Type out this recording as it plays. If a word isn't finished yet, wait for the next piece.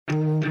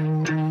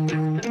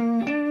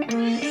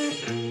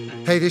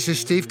Hey, this is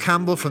Steve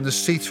Campbell from the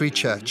C3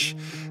 Church.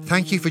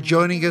 Thank you for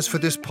joining us for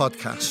this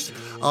podcast.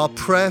 Our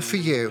prayer for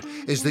you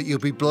is that you'll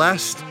be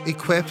blessed,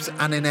 equipped,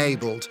 and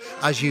enabled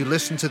as you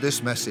listen to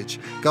this message.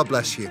 God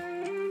bless you.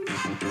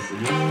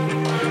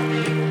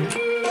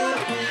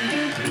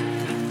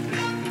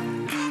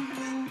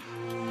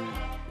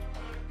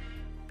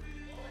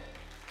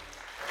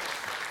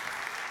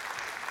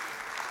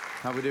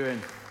 How we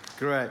doing?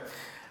 Great.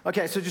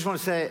 Okay, so just want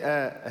to say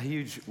a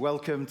huge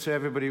welcome to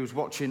everybody who's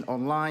watching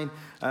online,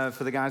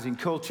 for the guys in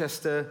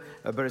Colchester,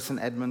 Bury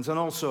St Edmunds, and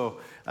also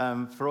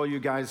for all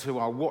you guys who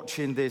are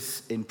watching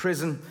this in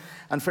prison,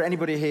 and for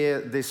anybody here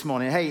this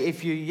morning. Hey,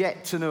 if you're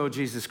yet to know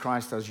Jesus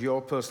Christ as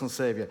your personal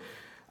Savior,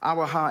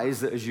 our heart is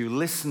that as you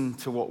listen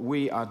to what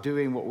we are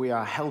doing, what we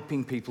are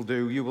helping people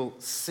do, you will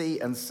see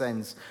and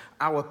sense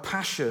our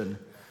passion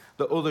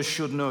that others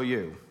should know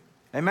you.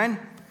 Amen?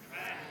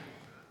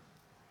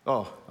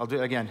 Oh, I'll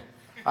do it again.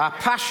 Our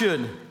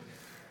passion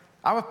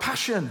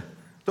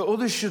that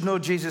others should know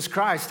Jesus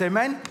Christ.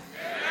 Amen?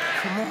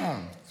 Come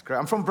on. It's great.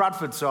 I'm from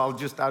Bradford, so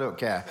I don't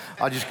care.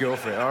 I'll just go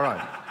for it. All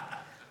right.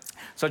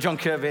 So John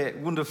Kirby,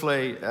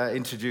 wonderfully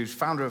introduced,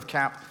 founder of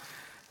CAP.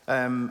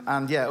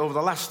 And yeah, over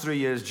the last 3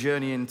 years,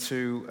 journeying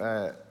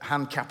to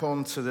hand CAP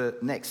on to the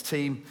next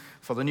team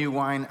for the new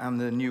wine and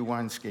the new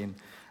wineskin.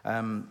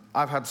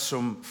 I've had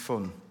some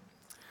fun.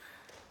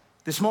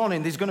 This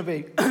morning, is going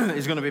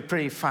to be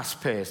pretty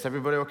fast-paced.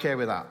 Everybody okay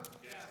with that?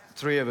 Yeah.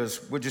 3 of us,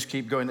 we'll just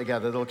keep going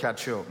together. They'll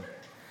catch up.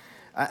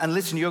 And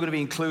listen, you're going to be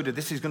included.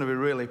 This is going to be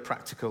really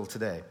practical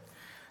today.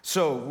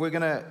 So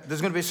there's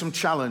going to be some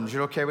challenge.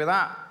 You're okay with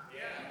that? Yeah.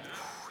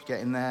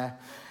 Get in there.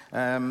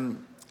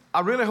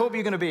 I really hope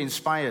you're going to be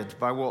inspired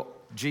by what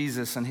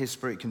Jesus and His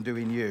Spirit can do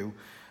in you.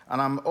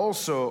 And I'm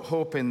also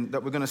hoping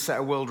that we're going to set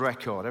a world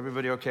record.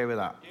 Everybody okay with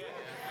that? Yeah.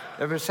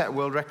 Ever set a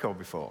world record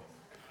before?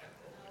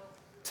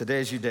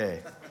 Today's your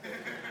day.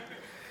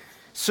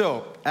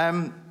 So,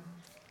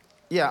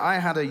 I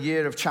had a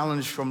year of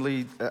challenge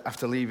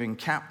after leaving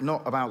CAP,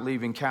 not about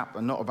leaving CAP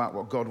and not about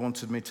what God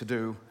wanted me to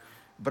do,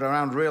 but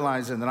around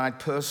realizing that I'd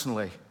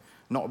personally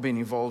not been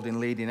involved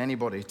in leading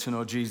anybody to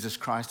know Jesus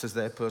Christ as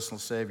their personal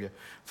Savior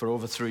for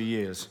over 3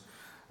 years.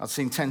 I'd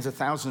seen tens of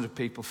thousands of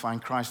people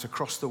find Christ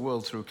across the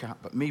world through CAP,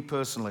 but me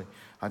personally,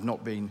 I'd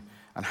not been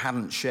and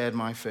hadn't shared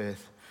my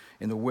faith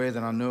in the way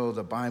that I know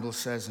the Bible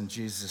says and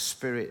Jesus'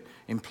 Spirit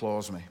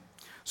implores me.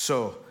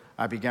 So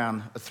I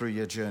began a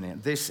 3-year journey.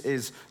 And this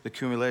is the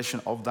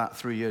accumulation of that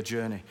 3-year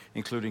journey,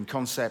 including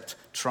concept,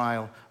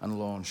 trial, and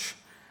launch.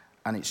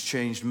 And it's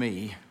changed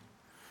me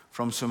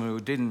from someone who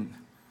didn't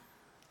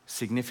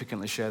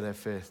significantly share their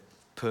faith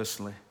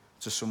personally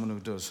to someone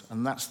who does.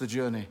 And that's the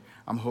journey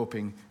I'm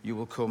hoping you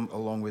will come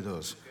along with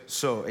us.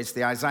 So it's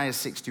the Isaiah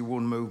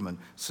 61 movement.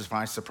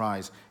 Surprise,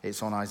 surprise,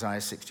 it's on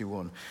Isaiah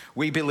 61.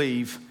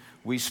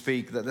 We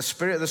speak that the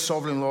Spirit of the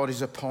Sovereign Lord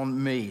is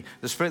upon me.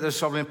 The Spirit of the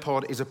Sovereign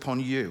Lord is upon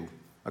you.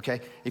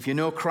 Okay? If you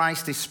know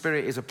Christ, His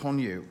Spirit is upon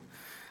you.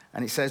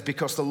 And it says,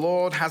 because the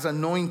Lord has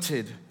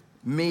anointed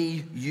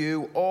me,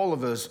 you, all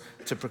of us,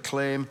 to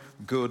proclaim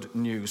good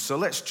news. So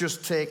let's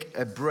just take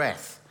a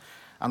breath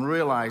and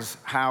realize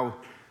how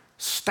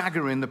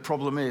staggering the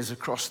problem is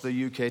across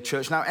the UK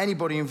church. Now,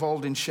 anybody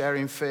involved in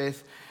sharing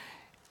faith,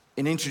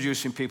 in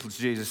introducing people to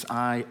Jesus,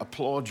 I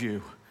applaud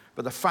you.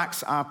 But the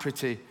facts are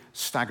pretty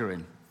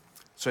staggering.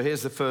 So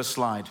here's the first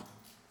slide.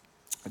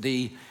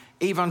 The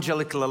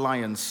Evangelical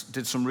Alliance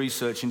did some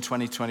research in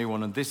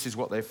 2021, and this is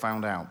what they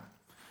found out.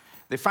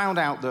 They found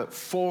out that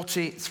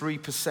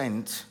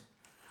 43%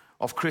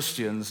 of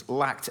Christians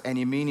lacked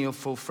any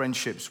meaningful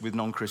friendships with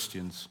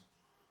non-Christians.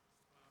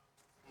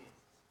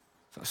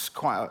 It's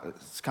kind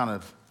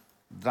of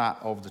that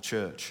of the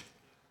church.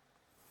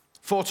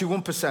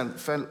 41%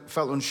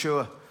 felt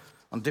unsure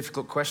on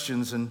difficult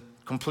questions and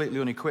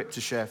completely unequipped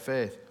to share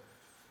faith.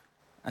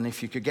 And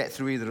if you could get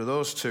through either of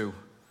those two,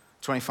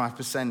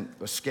 25%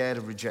 were scared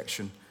of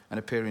rejection and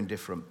appear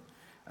indifferent.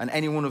 And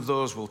any one of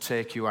those will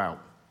take you out.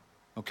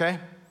 Okay?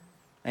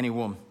 Any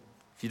one.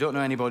 If you don't know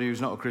anybody who's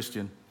not a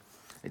Christian,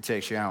 it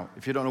takes you out.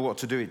 If you don't know what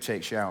to do, it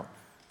takes you out.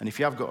 And if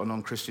you have got a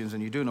non-Christians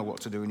and you do know what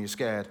to do and you're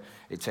scared,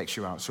 it takes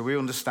you out. So we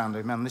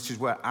understand, man, this is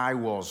where I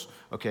was.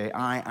 Okay?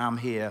 I am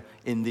here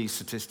in these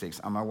statistics.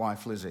 And my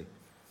wife, Lizzie.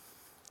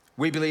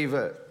 We believe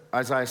at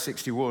Isaiah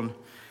 61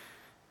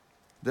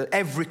 that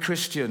every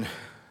Christian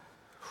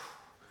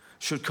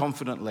should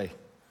confidently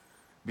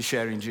be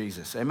sharing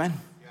Jesus. Amen?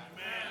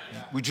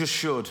 Amen? We just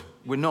should.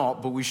 We're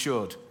not, but we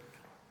should.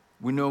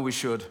 We know we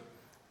should,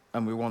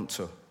 and we want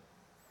to.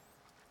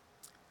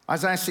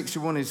 Isaiah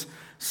 61 is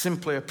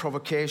simply a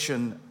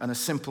provocation and a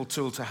simple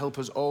tool to help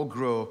us all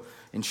grow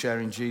in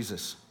sharing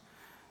Jesus.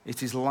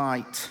 It is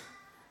light,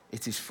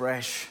 it is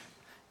fresh,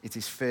 it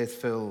is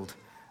faith-filled,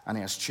 and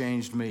it has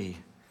changed me,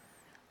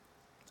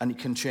 and it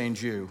can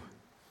change you.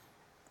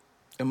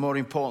 And more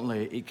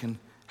importantly, it can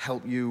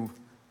help you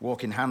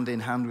walking hand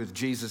in hand with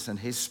Jesus and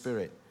His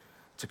Spirit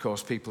to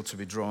cause people to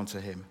be drawn to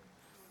Him.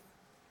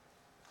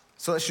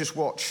 So let's just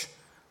watch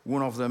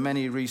one of the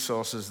many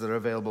resources that are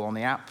available on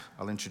the app.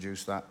 I'll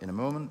introduce that in a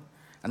moment.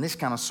 And this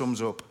kind of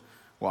sums up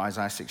what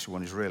Isaiah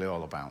 61 is really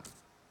all about.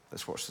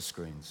 Let's watch the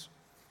screens.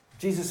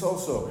 Jesus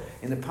also,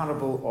 in the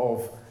parable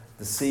of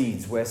the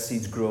seeds, where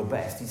seeds grow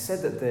best, he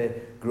said that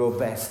they grow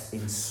best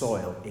in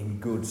soil, in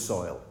good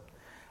soil.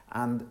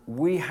 And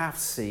we have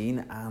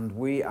seen and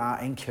we are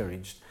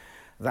encouraged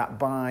that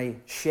by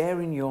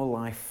sharing your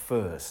life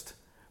first,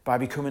 by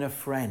becoming a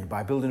friend,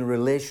 by building a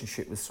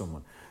relationship with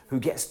someone who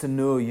gets to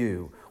know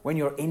you, when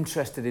you're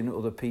interested in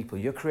other people,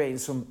 you're creating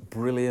some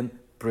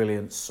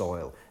brilliant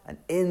soil. And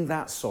in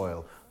that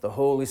soil, the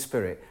Holy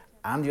Spirit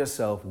and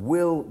yourself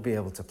will be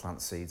able to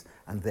plant seeds,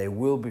 and they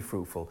will be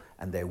fruitful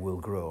and they will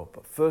grow.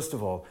 But first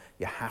of all,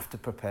 you have to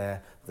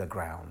prepare the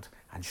ground.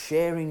 And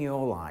sharing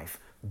your life,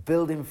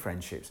 building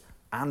friendships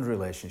and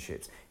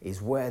relationships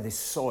is where this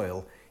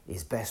soil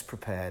is best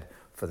prepared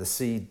for the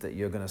seed that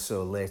you're going to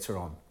sow later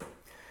on.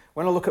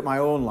 When I look at my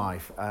own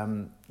life,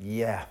 when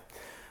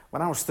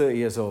I was 30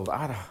 years old,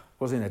 I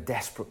was in a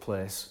desperate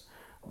place.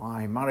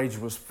 My marriage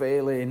was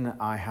failing.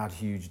 I had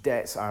huge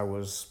debts. I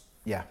was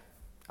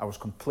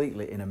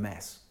completely in a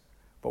mess.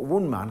 But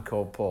one man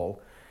called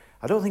Paul,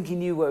 I don't think he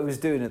knew what he was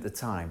doing at the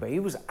time, but he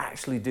was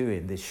actually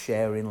doing this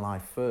sharing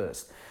life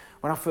first.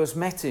 When I first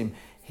met him,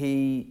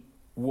 he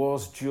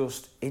was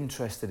just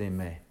interested in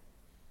me.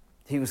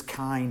 He was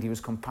kind, he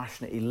was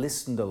compassionate, he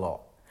listened a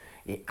lot.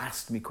 He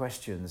asked me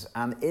questions,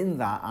 and in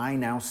that I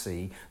now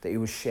see that he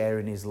was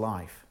sharing his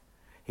life.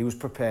 He was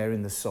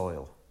preparing the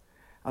soil.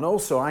 And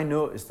also I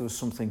noticed there was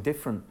something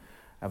different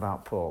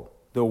about Paul.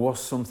 There was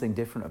something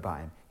different about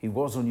him. He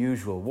was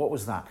unusual. What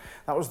was that?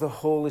 That was the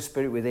Holy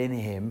Spirit within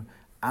him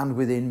and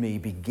within me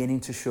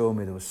beginning to show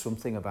me there was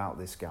something about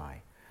this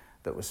guy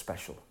that was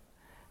special.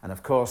 And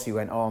of course he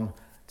went on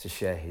to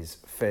share his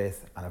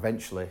faith, and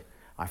eventually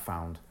I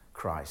found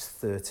Christ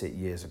 30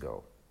 years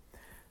ago.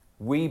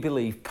 We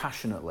believe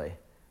passionately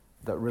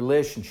that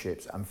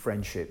relationships and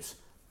friendships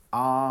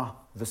are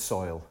the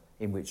soil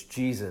in which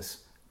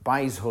Jesus,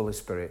 by his Holy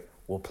Spirit,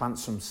 will plant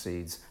some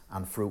seeds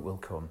and fruit will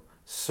come.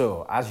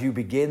 So, as you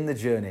begin the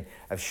journey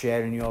of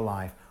sharing your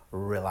life,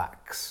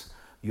 relax.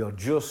 You're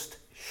just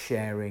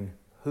sharing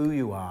who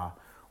you are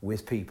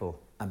with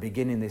people and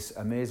beginning this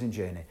amazing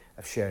journey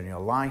of sharing your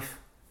life,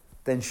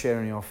 then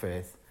sharing your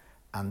faith,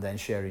 and then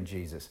sharing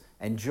Jesus.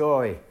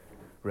 Enjoy,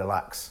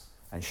 relax,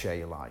 and share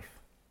your life.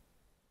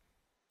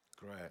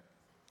 Great.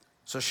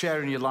 So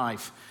sharing your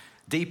life,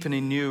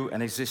 deepening new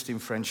and existing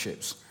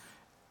friendships.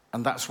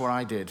 And that's what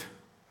I did,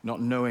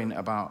 not knowing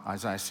about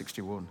Isaiah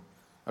 61.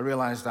 I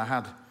realized I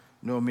had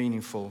no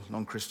meaningful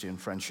non-Christian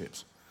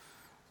friendships.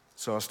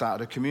 So I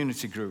started a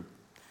community group.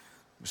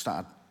 We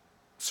started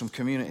some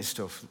community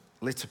stuff,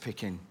 litter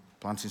picking,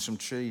 planting some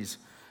trees.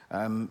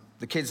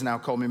 The kids now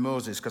call me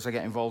Moses because I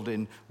get involved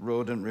in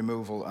rodent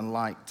removal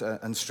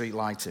and street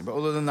lighting. But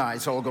other than that,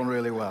 it's all gone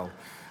really well.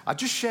 I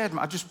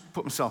just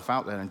put myself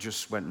out there and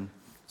just went and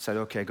said,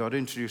 okay, God,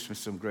 introduce me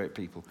to some great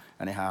people.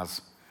 And it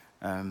has.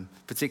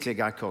 Particularly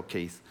a guy called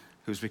Keith,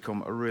 who's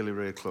become a really,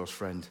 really close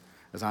friend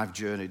as I've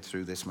journeyed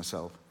through this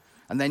myself.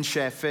 And then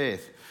share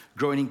faith,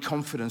 growing in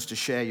confidence to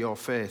share your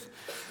faith.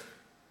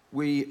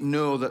 We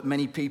know that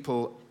many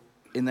people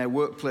in their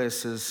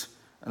workplaces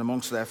and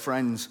amongst their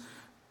friends,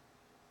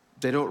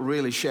 they don't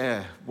really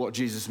share what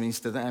Jesus means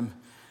to them.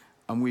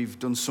 And we've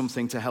done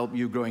something to help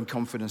you grow in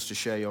confidence to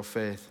share your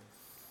faith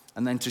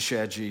and then to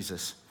share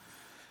Jesus.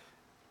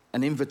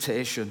 An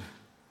invitation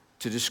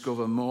to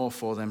discover more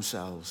for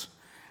themselves.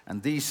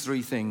 And these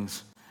three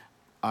things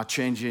are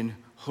changing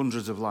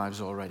hundreds of lives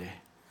already.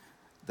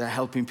 They're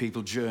helping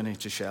people journey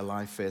to share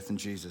life, faith, and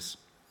Jesus.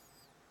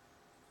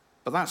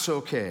 But that's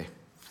okay.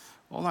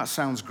 All that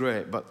sounds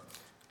great, but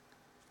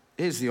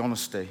here's the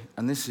honesty,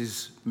 and this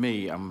is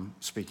me I'm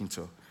speaking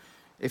to.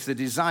 If the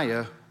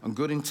desire and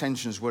good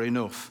intentions were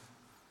enough,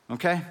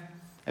 okay?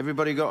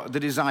 Everybody got the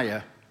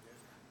desire?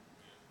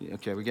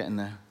 Okay, we're getting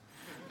there.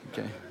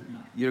 Okay.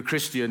 You're a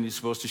Christian, you're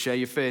supposed to share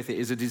your faith. It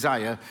is a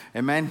desire.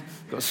 Amen?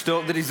 Got to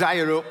stoke the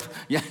desire up.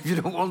 Yeah, if you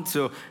don't want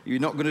to, you're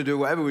not going to do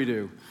whatever we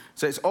do.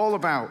 So it's all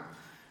about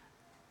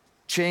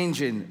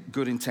changing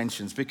good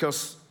intentions,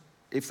 because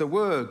if they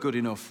were good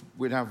enough,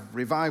 we'd have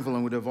revival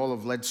and we'd have all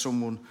have led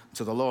someone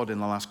to the Lord in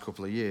the last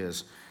couple of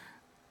years.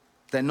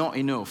 They're not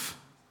enough.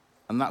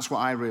 And that's what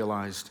I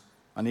realized.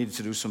 I needed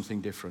to do something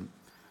different.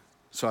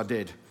 So I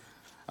did.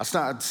 I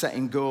started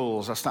setting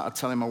goals. I started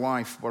telling my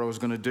wife what I was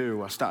going to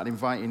do. I started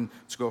inviting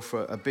to go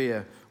for a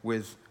beer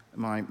with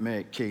my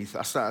mate Keith.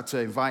 I started to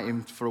invite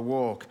him for a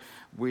walk.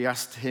 We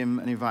asked him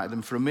and invited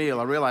them for a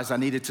meal. I realized I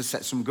needed to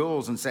set some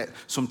goals and set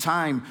some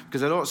time,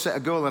 because I don't set a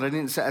goal and I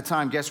didn't set a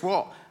time. Guess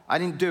what? I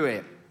didn't do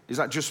it. Is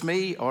that just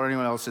me or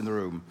anyone else in the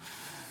room?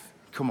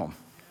 Come on.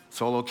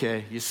 It's all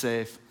okay. You're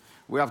safe.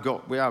 We have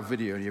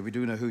video here. We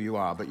do know who you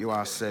are, but you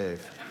are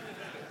safe.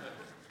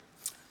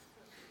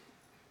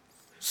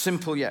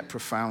 Simple yet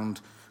profound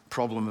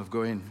problem of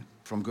going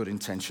from good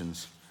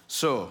intentions.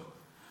 So,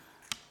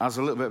 as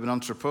a little bit of an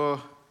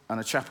entrepreneur and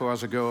a chap who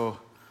has a go,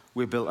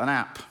 we built an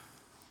app.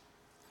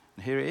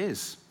 And here it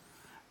is.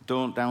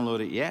 Don't download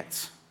it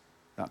yet.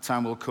 That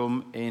time will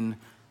come in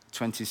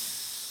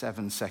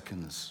 27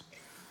 seconds.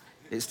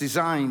 It's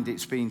designed,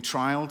 it's been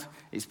trialed,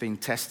 it's been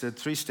tested,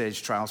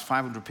 3-stage trials,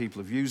 500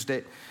 people have used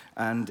it,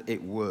 and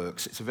it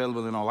works. It's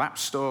available in all app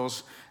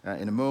stores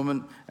in a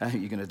moment.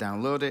 You're going to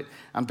download it,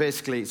 and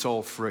basically it's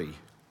all free.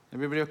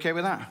 Everybody okay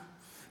with that?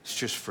 It's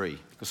just free,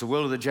 because the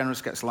world of the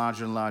generous gets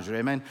larger and larger,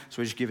 amen?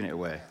 So we're just giving it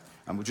away,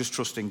 and we're just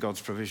trusting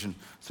God's provision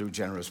through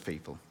generous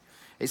people.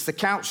 It's the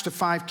Couch to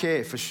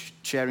 5K for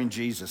Sharing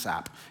Jesus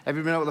app.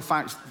 Everybody know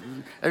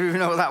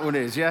what that one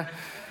is, yeah?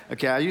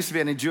 Okay, I used to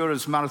be an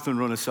endurance marathon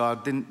runner, so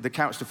the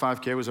Couch to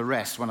 5K was a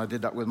rest when I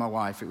did that with my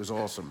wife. It was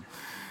awesome.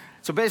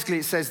 So basically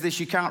it says this: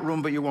 you can't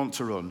run, but you want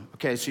to run.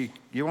 Okay, so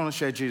you want to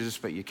share Jesus,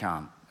 but you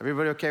can't.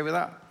 Everybody okay with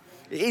that?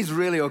 It is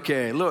really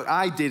okay. Look,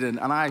 I didn't,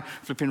 and I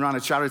flipping ran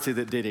a charity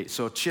that did it,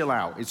 so chill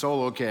out. It's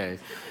all okay.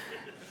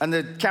 And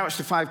the Couch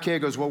to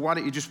 5K goes, well, why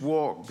don't you just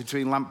walk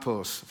between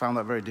lampposts? I found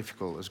that very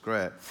difficult. It was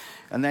great.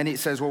 And then it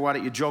says, well, why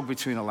don't you jog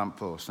between a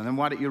lamppost? And then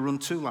why don't you run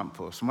 2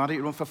 lampposts? And why don't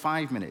you run for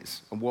 5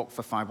 minutes and walk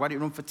for 5? Why don't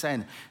you run for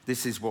 10?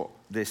 This is what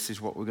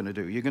we're going to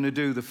do. You're going to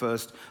do the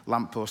first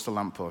lamppost to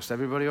lamppost.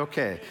 Everybody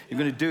okay? You're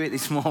going to do it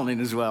this morning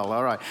as well.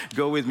 All right,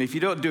 go with me. If you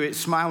don't do it,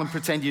 smile and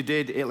pretend you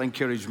did. It'll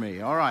encourage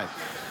me. All right.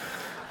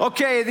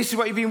 Okay, this is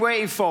what you've been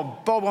waiting for.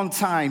 Bob on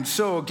time.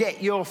 So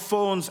get your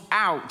phones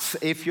out.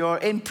 If you're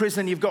in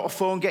prison, you've got a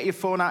phone, get your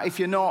phone out. If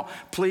you're not,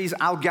 please,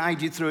 I'll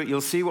guide you through it.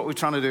 You'll see what we're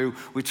trying to do.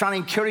 We're trying to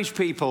encourage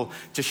people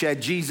to share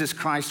Jesus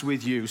Christ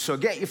with you. So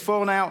get your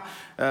phone out.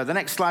 The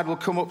next slide will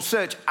come up.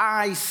 Search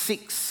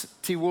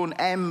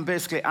I61M,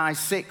 basically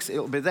I6.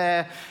 It'll be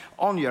there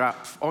on your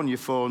app, on your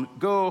phone.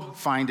 Go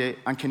find it,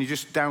 and can you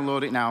just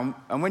download it now?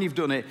 And when you've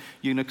done it,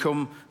 you're going to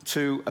come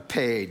to a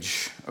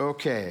page.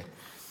 Okay.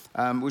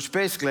 Which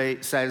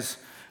basically says,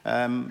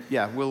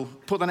 we'll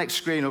put the next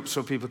screen up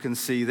so people can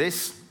see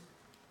this.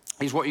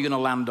 Is what you're going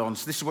to land on.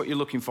 So this is what you're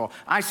looking for.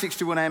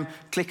 I61M,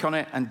 click on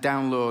it and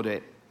download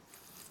it.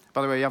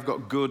 By the way, you've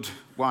got good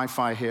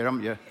Wi-Fi here,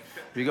 haven't you?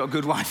 You've got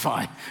good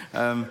Wi-Fi.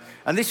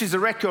 And this is the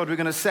record we're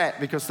going to set,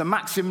 because the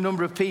maximum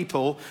number of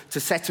people to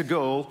set a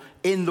goal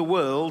in the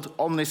world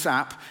on this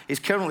app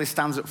currently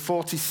stands at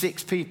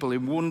 46 people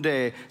in one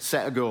day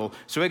set a goal.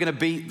 So we're going to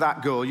beat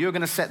that goal. You're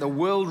going to set the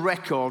world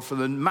record for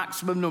the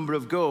maximum number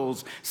of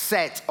goals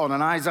set on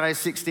an Isaiah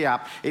 60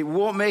 app. It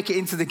won't make it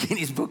into the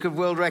Guinness Book of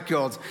World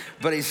Records,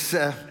 but it's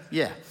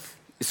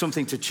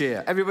something to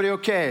cheer. Everybody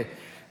okay?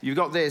 You've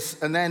got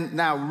this, and then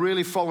now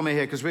really follow me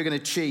here, because we're going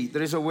to cheat.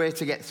 There is a way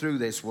to get through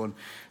this one.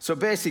 So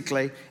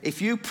basically,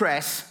 if you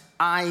press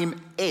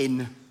I'm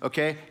in,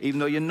 okay, even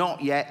though you're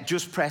not yet,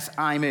 just press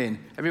I'm in.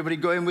 Everybody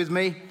going with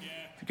me? Yeah.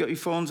 If you've got your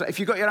phones, if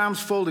you've got your arms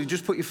folded,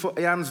 just put your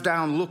hands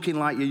down looking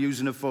like you're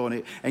using a phone.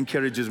 It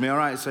encourages me, all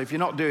right? So if you're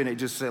not doing it,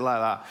 just sit like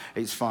that.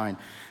 It's fine.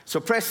 So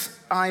press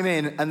I'm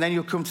in, and then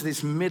you'll come to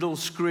this middle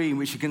screen,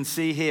 which you can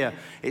see here.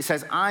 It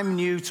says I'm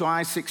new to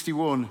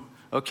I61,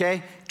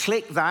 okay?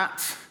 Click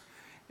that.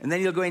 And then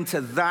you'll go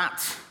into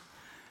that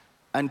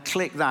and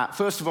click that.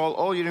 First of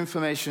all your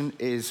information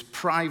is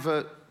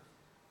private.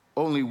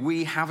 Only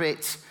we have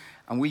it,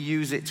 and we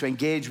use it to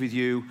engage with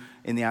you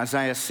in the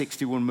Isaiah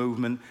 61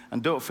 movement.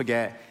 And don't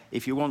forget,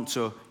 if you want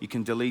to, you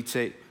can delete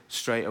it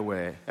straight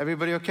away.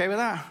 Everybody okay with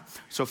that?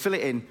 So fill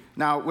it in.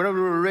 Now, we're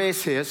over a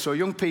race here, so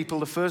young people,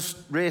 the first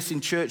race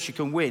in church you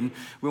can win,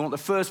 we want the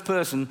first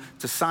person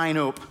to sign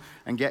up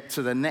and get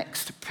to the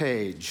next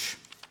page.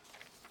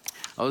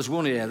 Oh, there's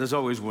one here. There's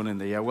always one in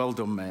there. Yeah, well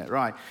done, mate.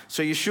 Right.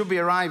 So you should be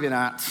arriving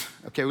at,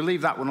 okay, we'll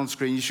leave that one on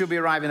screen. You should be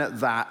arriving at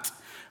that.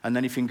 And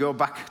then if you can go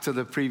back to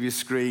the previous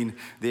screen,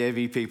 the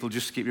AV people,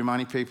 just keep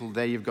reminding people,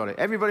 there you've got it.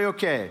 Everybody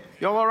okay?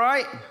 You all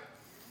right?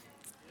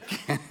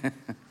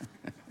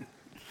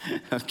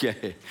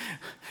 Okay.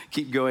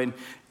 Keep going.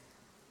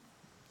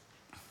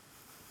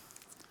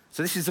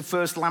 So this is the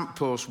first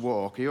lamppost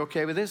walk. Are you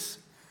okay with this?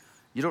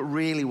 You don't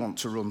really want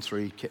to run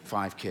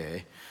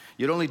 5K.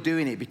 You're only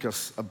doing it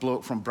because a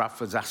bloke from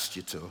Bradford's asked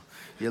you to.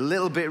 You're a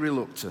little bit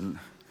reluctant,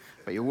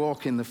 but you're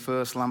walking the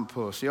first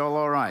lamppost. You're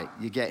all right?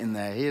 You're getting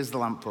there. Here's the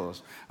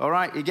lamppost. All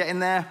right? You're getting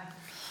there?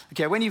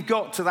 Okay, when you've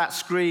got to that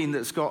screen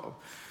that's got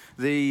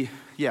the,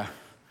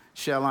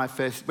 share live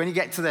face, when you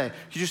get to there,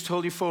 you just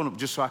hold your phone up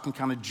just so I can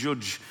kind of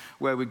judge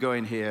where we're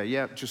going here.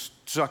 Yeah, just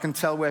so I can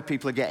tell where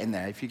people are getting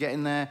there. If you're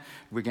getting there,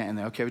 we're getting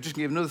there. Okay, we're just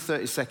going to give another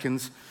 30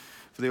 seconds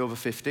for the over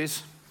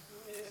 50s.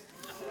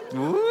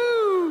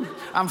 Woo!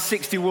 I'm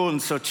 61,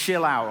 so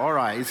chill out. All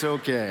right, it's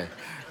okay.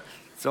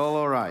 It's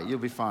all right. You'll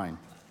be fine.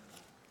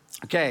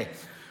 Okay.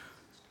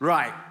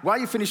 Right. While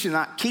you're finishing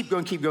that, keep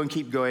going, keep going,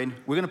 keep going.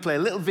 We're going to play a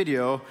little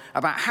video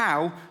about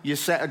how you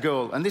set a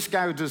goal. And this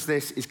guy who does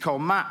this is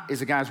called Matt.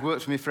 He's a guy who's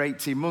worked for me for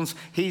 18 months.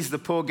 He's the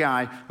poor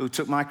guy who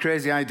took my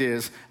crazy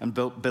ideas and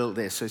built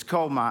this. So it's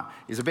called Matt.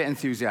 He's a bit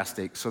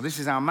enthusiastic. So this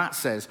is how Matt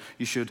says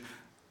you should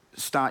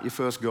start your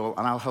first goal,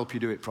 and I'll help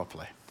you do it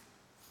properly.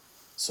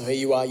 So here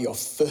you are, your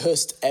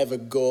first ever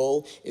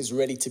goal is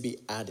ready to be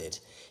added.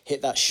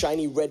 Hit that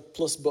shiny red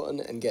plus button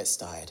and get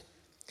started.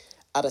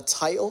 Add a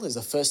title is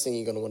the first thing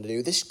you're going to want to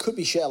do. This could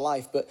be share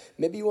life, but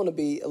maybe you want to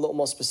be a little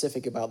more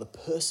specific about the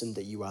person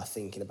that you are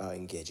thinking about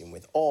engaging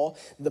with, or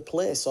the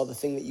place or the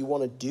thing that you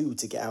want to do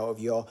to get out of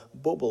your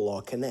bubble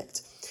or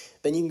connect.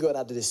 Then you can go and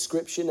add a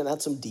description and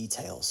add some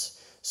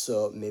details.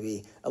 So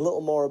maybe a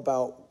little more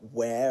about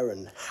where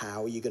and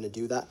how you're going to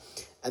do that.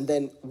 And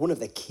then one of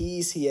the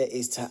keys here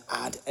is to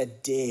add a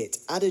date,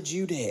 add a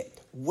due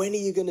date. When are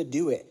you going to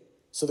do it?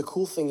 So the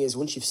cool thing is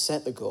once you've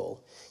set the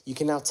goal, you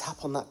can now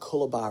tap on that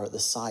color bar at the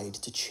side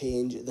to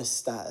change the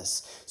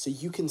status so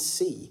you can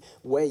see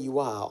where you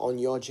are on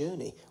your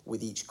journey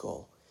with each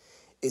goal.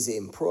 Is it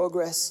in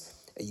progress?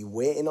 Are you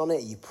waiting on it?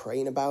 Are you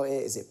praying about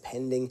it? Is it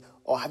pending?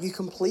 Or have you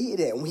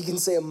completed it? And we can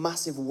say a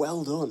massive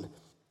well done.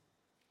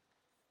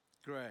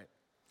 Great.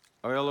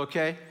 Are you all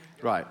okay?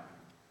 Right.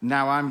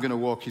 Now I'm going to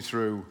walk you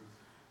through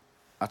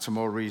at a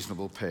more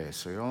reasonable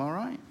pace. Are you all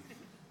right?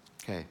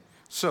 Okay.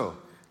 So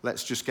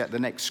let's just get the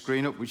next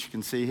screen up, which you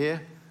can see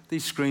here.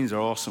 These screens are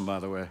awesome, by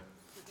the way.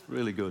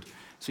 Really good.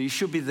 So you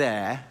should be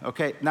there.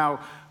 Okay. Now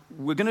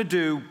we're going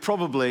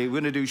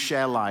to do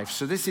share life.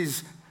 So this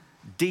is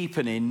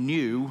deepening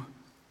new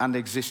and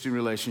existing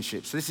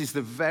relationships. This is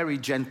the very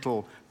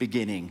gentle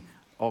beginning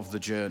of the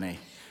journey.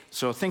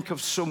 So think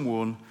of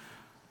someone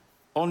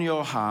on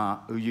your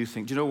heart who you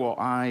think, do you know what,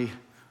 I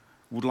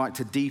would like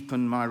to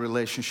deepen my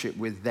relationship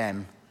with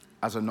them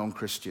as a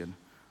non-Christian.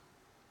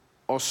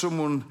 Or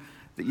someone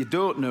that you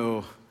don't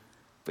know,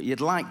 but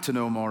you'd like to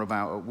know more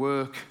about at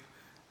work,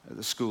 at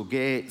the school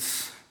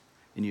gates,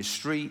 in your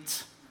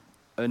street,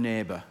 a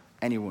neighbor,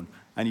 anyone.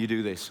 And you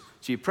do this.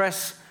 So you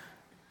press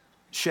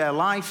share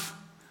life.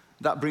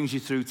 That brings you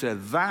through to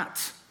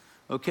that,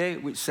 okay,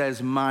 which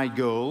says my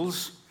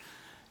goals.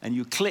 And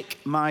you click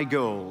my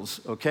goals,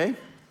 okay?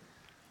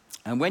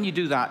 And when you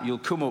do that, you'll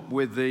come up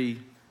with the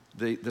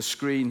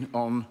screen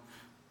on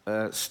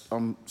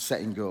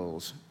setting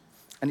goals.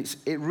 And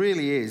it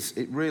really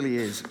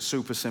is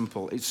super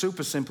simple. It's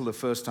super simple the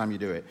first time you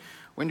do it.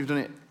 When you've done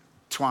it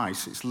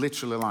twice, it's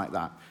literally like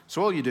that.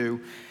 So all you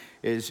do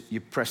is you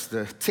press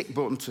the tick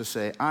button to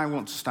say, I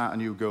want to start a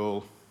new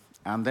goal.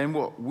 And then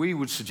what we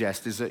would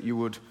suggest is that you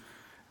would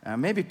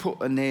maybe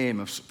put a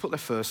name, put the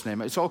first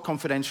name. It's all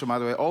confidential, by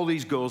the way. All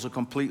these goals are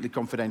completely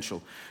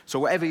confidential. So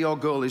whatever your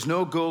goal is,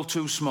 no goal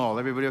too small.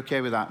 Everybody okay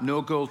with that?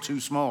 No goal too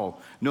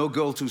small. No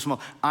goal too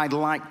small. I'd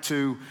like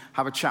to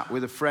have a chat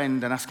with a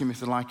friend and ask him if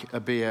they'd like a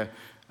beer.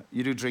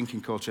 You do drink in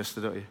Colchester,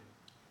 don't you?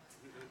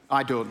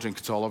 I don't drink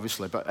at all,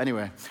 obviously. But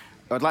anyway,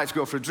 I'd like to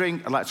go for a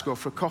drink. I'd like to go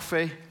for a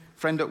coffee.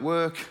 Friend at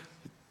work.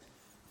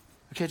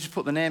 Okay, just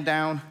put the name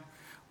down.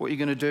 What are you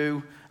going to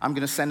do? I'm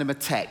going to send them a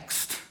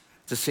text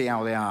to see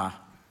how they are.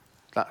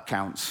 That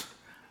counts.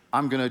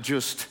 I'm going to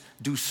just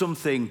do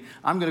something.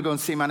 I'm going to go and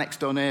see my next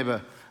door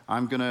neighbor.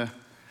 I'm going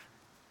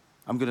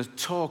to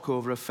talk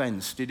over a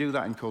fence. Do you do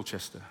that in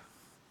Colchester?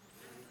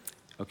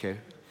 Okay.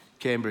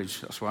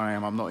 Cambridge, that's where I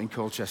am. I'm not in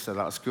Colchester.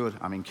 That's good.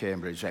 I'm in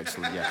Cambridge.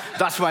 Excellent, yeah.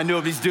 That's why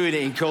nobody's doing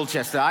it in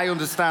Colchester. I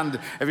understand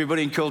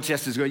everybody in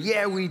Colchester's going,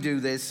 yeah, we do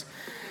this.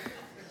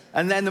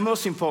 And then the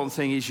most important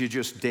thing is you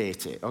just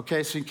date it,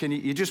 okay? So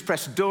you just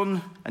press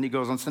done, and it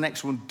goes on to the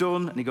next one,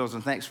 done, and it goes on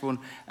to the next one,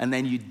 and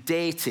then you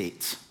date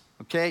it,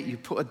 okay? You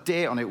put a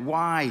date on it.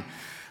 Why?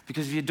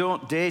 Because if you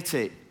don't date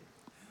it,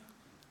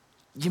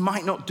 you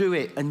might not do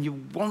it, and you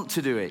want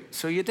to do it,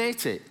 so you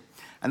date it.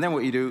 And then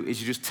what you do is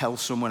you just tell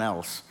someone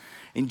else.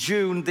 In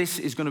June, this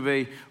is going to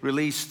be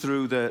released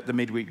through the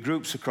midweek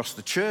groups across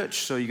the church,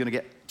 so you're going to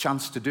get a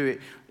chance to do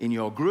it in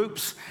your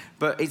groups.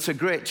 But it's a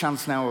great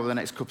chance now over the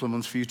next couple of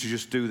months for you to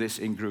just do this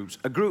in groups.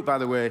 A group, by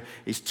the way,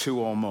 is 2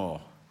 or more,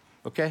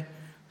 okay?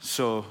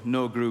 So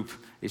no group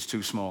is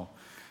too small.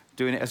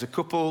 Doing it as a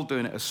couple,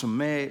 doing it as some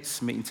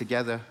mates, meeting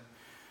together,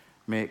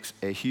 makes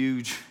a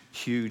huge,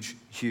 huge,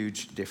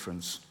 huge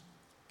difference.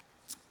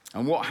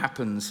 And what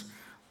happens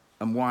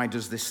and why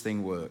does this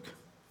thing work?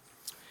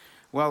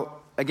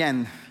 Well,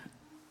 again,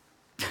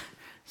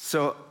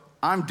 so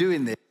I'm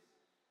doing this,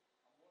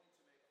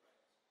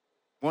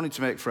 wanting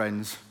to make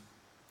friends.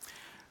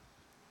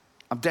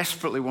 I'm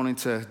desperately wanting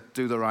to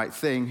do the right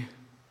thing.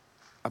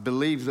 I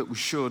believe that we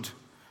should.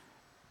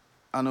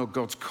 I know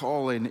God's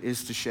calling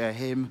is to share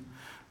him.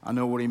 I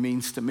know what he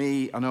means to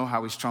me. I know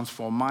how he's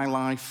transformed my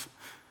life.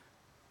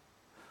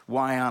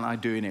 Why aren't I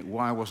doing it?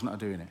 Why wasn't I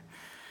doing it?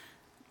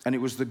 And it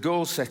was the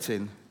goal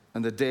setting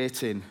and the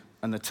dating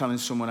and the telling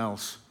someone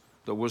else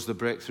that was the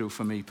breakthrough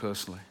for me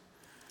personally.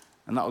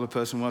 And that other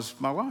person was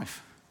my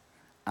wife.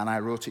 And I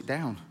wrote it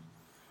down.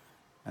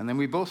 And then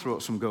we both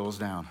wrote some goals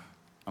down.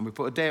 And we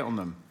put a date on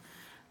them.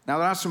 Now,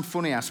 there are some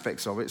funny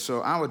aspects of it.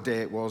 So our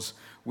date was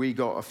we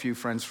got a few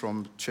friends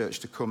from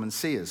church to come and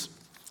see us,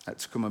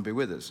 to come and be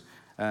with us.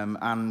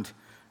 And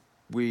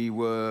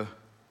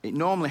it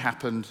normally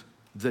happened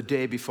the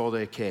day before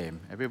they came.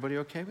 Everybody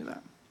okay with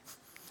that?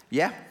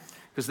 Yeah?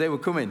 Because they were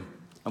coming.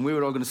 And we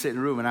were all going to sit in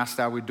a room and ask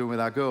how we'd done with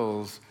our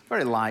goals.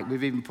 Very light.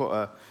 We've even put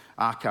an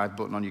archive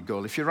button on your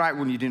goal. If you write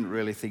one you didn't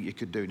really think you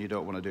could do and you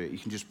don't want to do it, you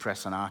can just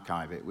press and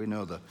archive it. We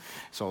know that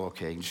it's all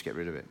okay. You can just get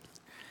rid of it.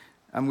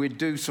 And we'd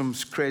do some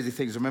crazy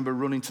things. I remember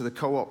running to the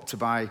co-op to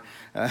buy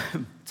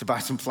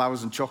some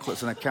flowers and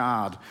chocolates and a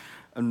card.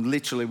 And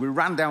literally, we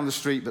ran down the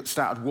street but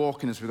started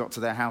walking as we got to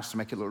their house to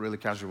make it look really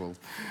casual.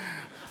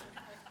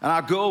 And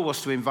our goal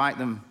was to invite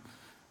them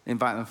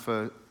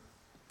for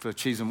for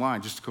cheese and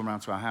wine just to come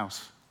round to our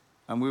house.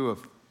 And we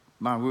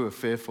were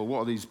fearful. What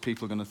are these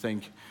people going to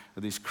think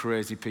of these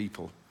crazy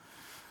people?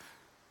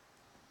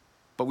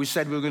 But we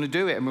said we were going to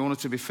do it, and we wanted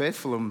to be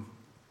faithful. And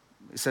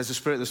it says the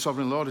Spirit of the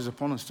Sovereign Lord is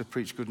upon us to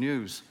preach good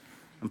news.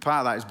 And part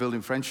of that is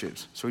building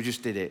friendships. So we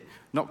just did it,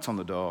 knocked on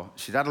the door.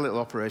 She'd had a little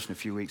operation a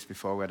few weeks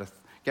before. We had a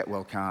get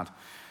well card.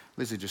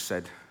 Lizzie just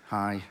said,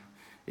 hi,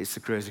 it's the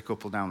crazy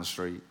couple down the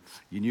street.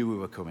 You knew we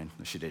were coming.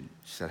 No, she didn't.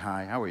 She said,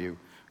 hi, how are you?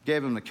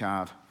 Gave them the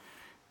card,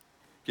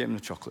 gave them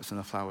the chocolates and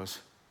the flowers.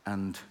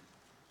 And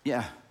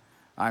yeah,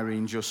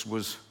 Irene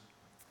was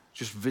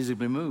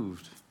visibly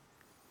moved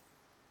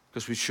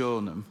because we'd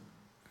shown them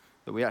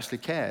that we actually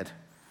cared.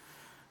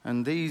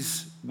 And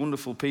these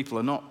wonderful people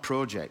are not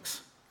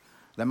projects.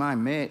 They're my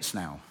mates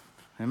now.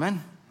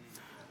 Amen?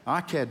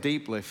 I care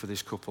deeply for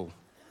this couple.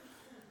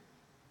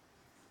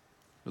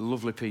 They're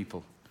lovely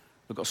people.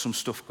 They've got some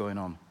stuff going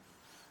on.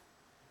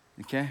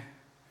 Okay?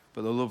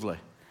 But they're lovely.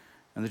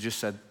 And they just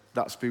said,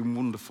 that's been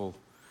wonderful.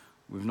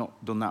 We've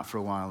not done that for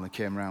a while. And they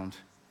came round.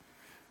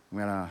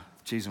 We had our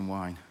cheese and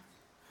wine.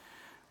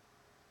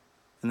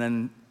 And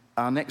then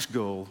our next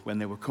goal when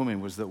they were coming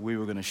was that we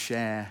were going to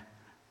share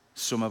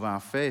some of our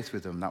faith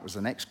with them. That was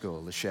the next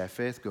goal, the share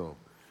faith goal.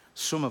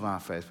 Some of our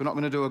faith. We're not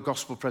going to do a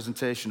gospel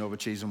presentation over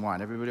cheese and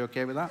wine. Everybody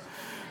okay with that?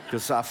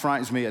 Because that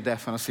frightens me to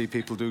death when I see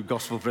people do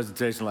gospel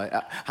presentation like,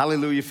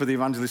 hallelujah for the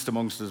evangelist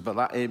amongst us, but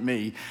that ain't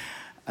me.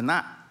 And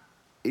that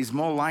is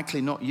more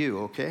likely not you,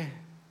 okay?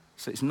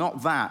 So it's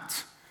not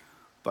that.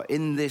 But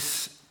in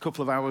this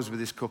couple of hours with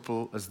this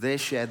couple, as they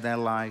shared their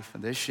life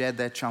and they shared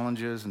their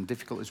challenges and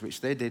difficulties,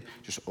 which they did,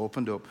 just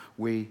opened up,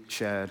 we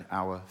shared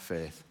our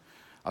faith.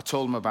 I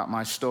told them about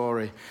my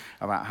story,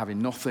 about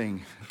having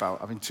nothing, about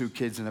having 2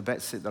 kids in a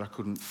bedsit that I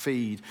couldn't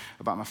feed,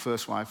 about my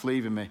first wife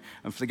leaving me,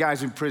 and for the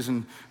guys in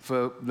prison,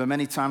 for the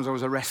many times I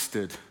was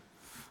arrested.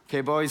 Okay,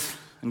 boys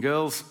and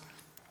girls?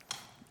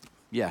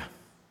 Yeah.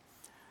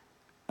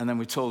 And then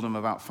we told them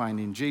about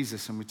finding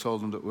Jesus, and we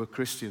told them that we're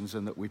Christians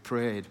and that we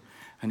prayed,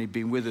 and he'd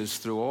been with us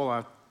through all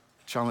our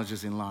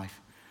challenges in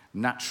life,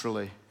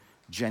 naturally,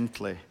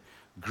 gently,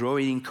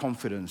 growing in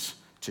confidence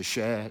to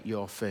share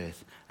your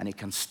faith. And it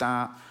can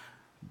start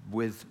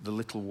with the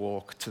little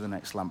walk to the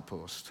next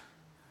lamppost.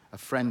 A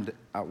friend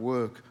at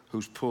work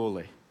who's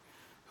poorly,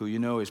 who you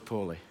know is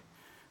poorly.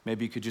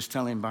 Maybe you could just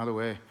tell him, by the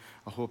way,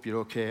 I hope you're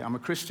okay. I'm a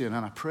Christian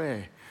and I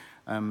pray.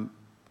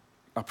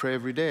 I pray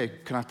every day.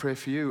 Can I pray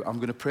for you? I'm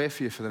going to pray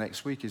for you for the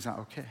next week. Is that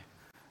okay?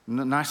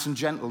 Nice and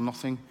gentle,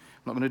 nothing.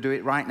 I'm not going to do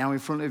it right now in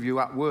front of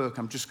you at work.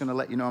 I'm just going to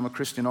let you know I'm a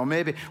Christian. Or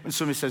maybe when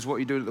somebody says, what are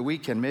you doing at the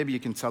weekend? Maybe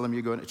you can tell them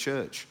you're going to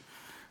church.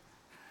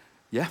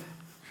 Yeah?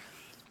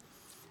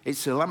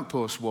 It's a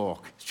lamppost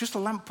walk. It's just a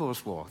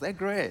lamppost walk. They're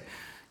great.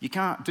 You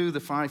can't do the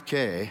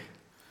 5K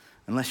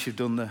unless you've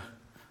done the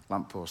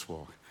lamppost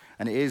walk.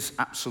 And it is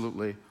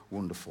absolutely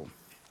wonderful.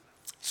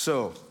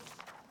 So,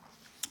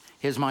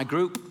 here's my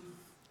group.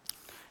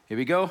 Here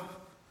we go.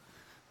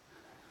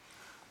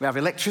 We have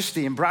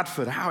electricity in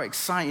Bradford. How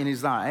exciting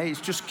is that? Eh?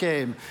 It just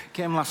came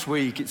last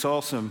week. It's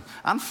awesome.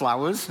 And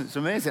flowers. It's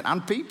amazing.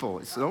 And people.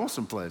 It's an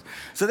awesome place.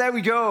 So there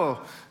we go.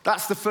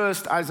 That's the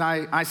first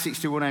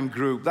I61M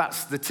group.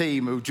 That's the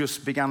team who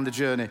just began the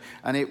journey.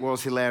 And it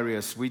was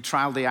hilarious. We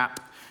trialed the app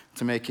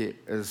to make it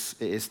as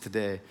it is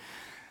today.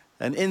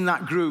 And in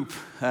that group,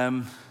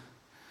 they're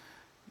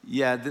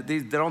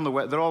on the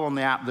web. They're all on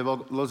the app.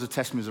 Loads of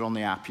testimonies are on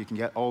the app. You can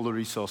get all the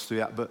resources through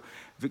the app. But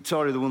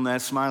Victoria, the one there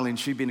smiling,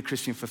 she'd been a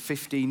Christian for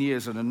 15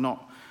 years and had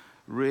not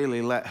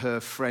really let her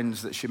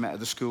friends that she met at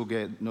the school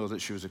gate know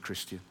that she was a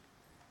Christian.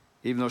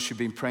 Even though she'd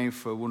been praying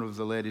for one of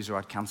the ladies who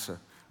had cancer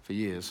for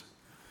years,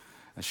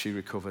 and she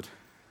recovered.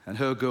 And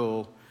her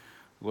goal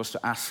was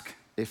to ask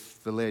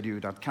if the lady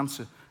who'd had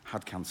cancer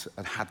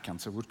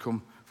would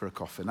come for a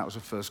coffee. And that was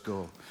her first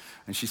goal.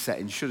 And she said,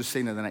 and you should have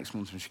seen her the next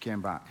month when she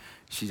came back.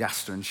 She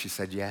asked her and she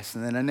said yes.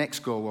 And then her next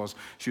goal was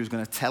she was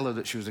going to tell her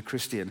that she was a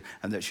Christian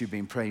and that she'd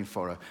been praying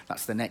for her.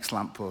 That's the next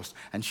lamppost.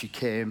 And she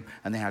came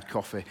and they had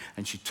coffee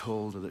and she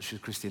told her that she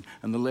was a Christian.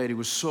 And the lady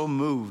was so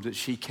moved that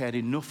she cared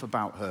enough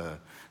about her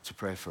to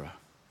pray for her.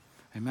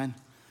 Amen.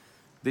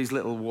 These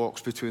little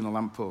walks between the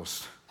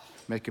lampposts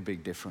make a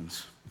big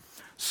difference.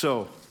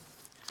 So,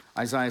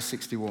 Isaiah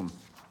 61.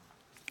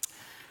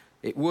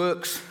 It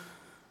works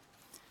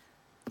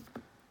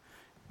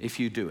if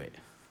you do it.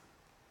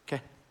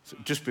 Okay? So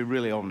just be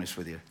really honest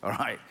with you, all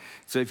right?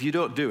 So if you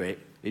don't do it,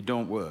 it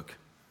don't work.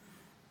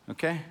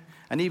 Okay?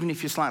 And even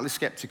if you're slightly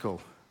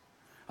skeptical,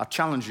 I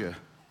challenge you,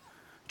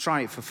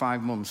 try it for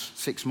 5 months,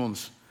 6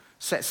 months.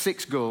 Set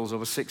 6 goals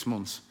over 6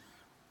 months.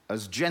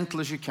 As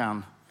gentle as you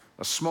can,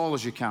 as small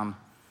as you can,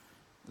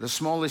 the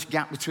smallest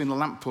gap between the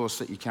lampposts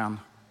that you can.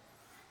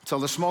 Tell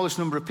the smallest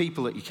number of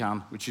people that you can,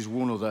 which is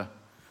one other.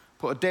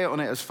 Put a date on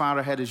it as far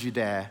ahead as you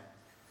dare.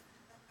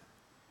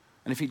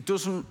 And if it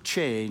doesn't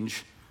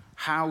change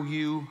how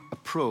you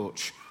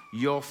approach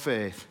your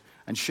faith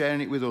and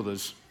sharing it with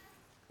others,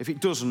 if it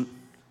doesn't,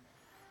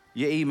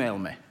 you email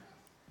me.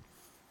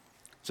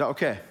 Is that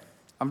okay?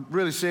 I'm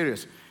really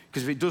serious.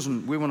 Because if it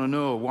doesn't, we want to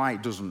know why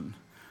it doesn't.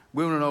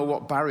 We want to know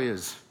what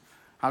barriers.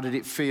 How did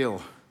it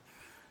feel?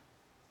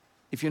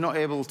 if you're not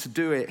able to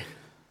do it,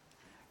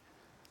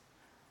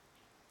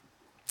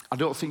 I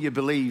don't think you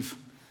believe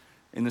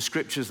in the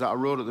scriptures that I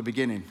wrote at the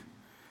beginning.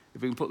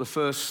 If we can put the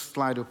first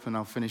slide up and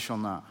I'll finish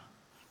on that.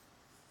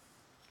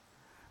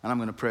 And I'm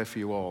going to pray for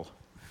you all.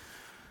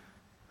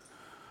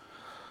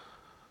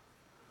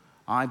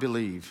 I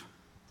believe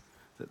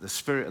that the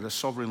Spirit of the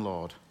Sovereign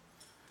Lord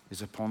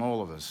is upon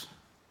all of us.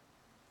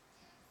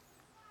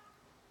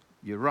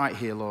 You're right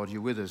here, Lord.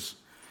 You're with us.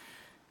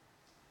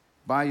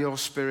 By your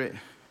Spirit,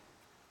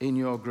 in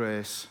your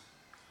grace,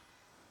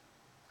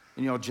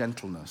 in your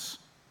gentleness.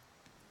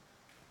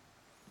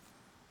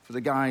 For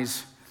the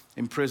guys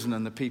in prison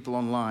and the people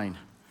online,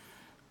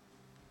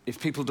 if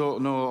people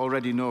don't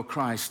already know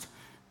Christ,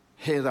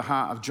 hear the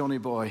heart of Johnny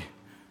Boy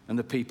and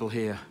the people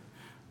here.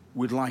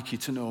 We'd like you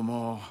to know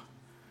more.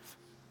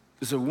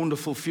 There's a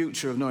wonderful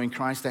future of knowing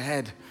Christ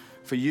ahead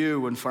for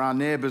you and for our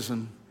neighbours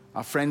and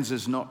our friends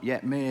as not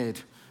yet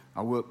made,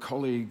 our work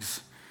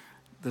colleagues.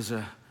 There's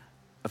a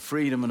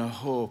freedom and a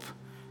hope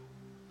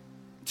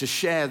to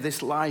share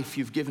this life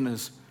you've given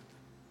us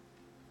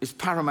is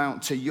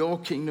paramount to your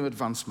kingdom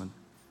advancement.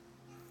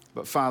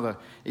 But Father,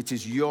 it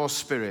is your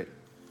Spirit.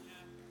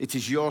 It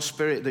is your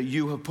Spirit that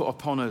you have put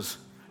upon us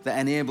that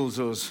enables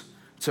us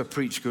to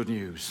preach good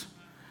news.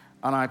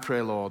 And I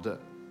pray, Lord, that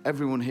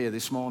everyone here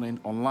this morning,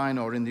 online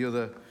or in the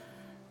other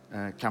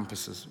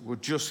campuses,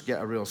 would just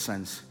get a real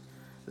sense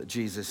that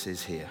Jesus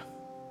is here.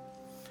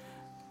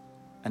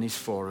 And he's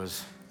for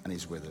us and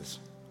he's with us.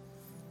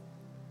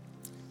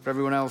 For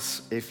everyone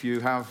else, if you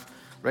have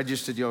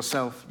registered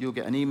yourself, you'll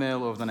get an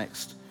email over the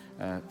next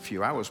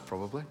few hours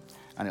probably,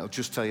 and it'll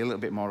just tell you a little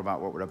bit more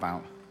about what we're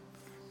about.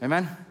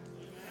 Amen?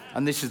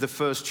 And this is the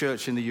first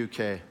church in the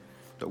UK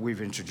that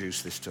we've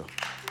introduced this to.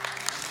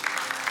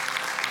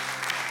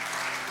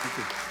 Thank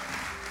you.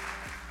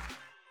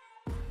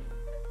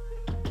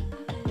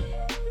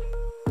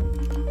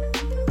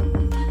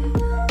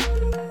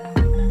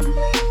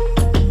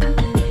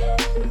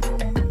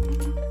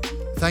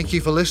 Thank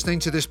you for listening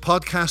to this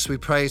podcast. We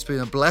pray it's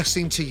been a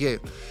blessing to you.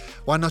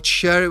 Why not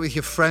share it with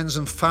your friends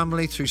and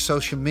family through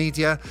social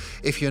media?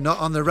 If you're not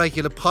on the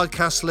regular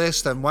podcast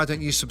list, then why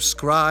don't you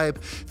subscribe?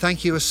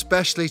 Thank you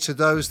especially to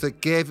those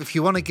that give. If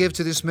you want to give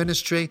to this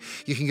ministry,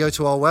 you can go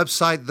to our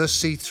website,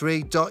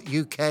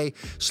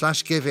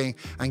 thec3.uk/giving,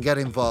 and get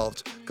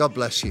involved. God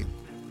bless you.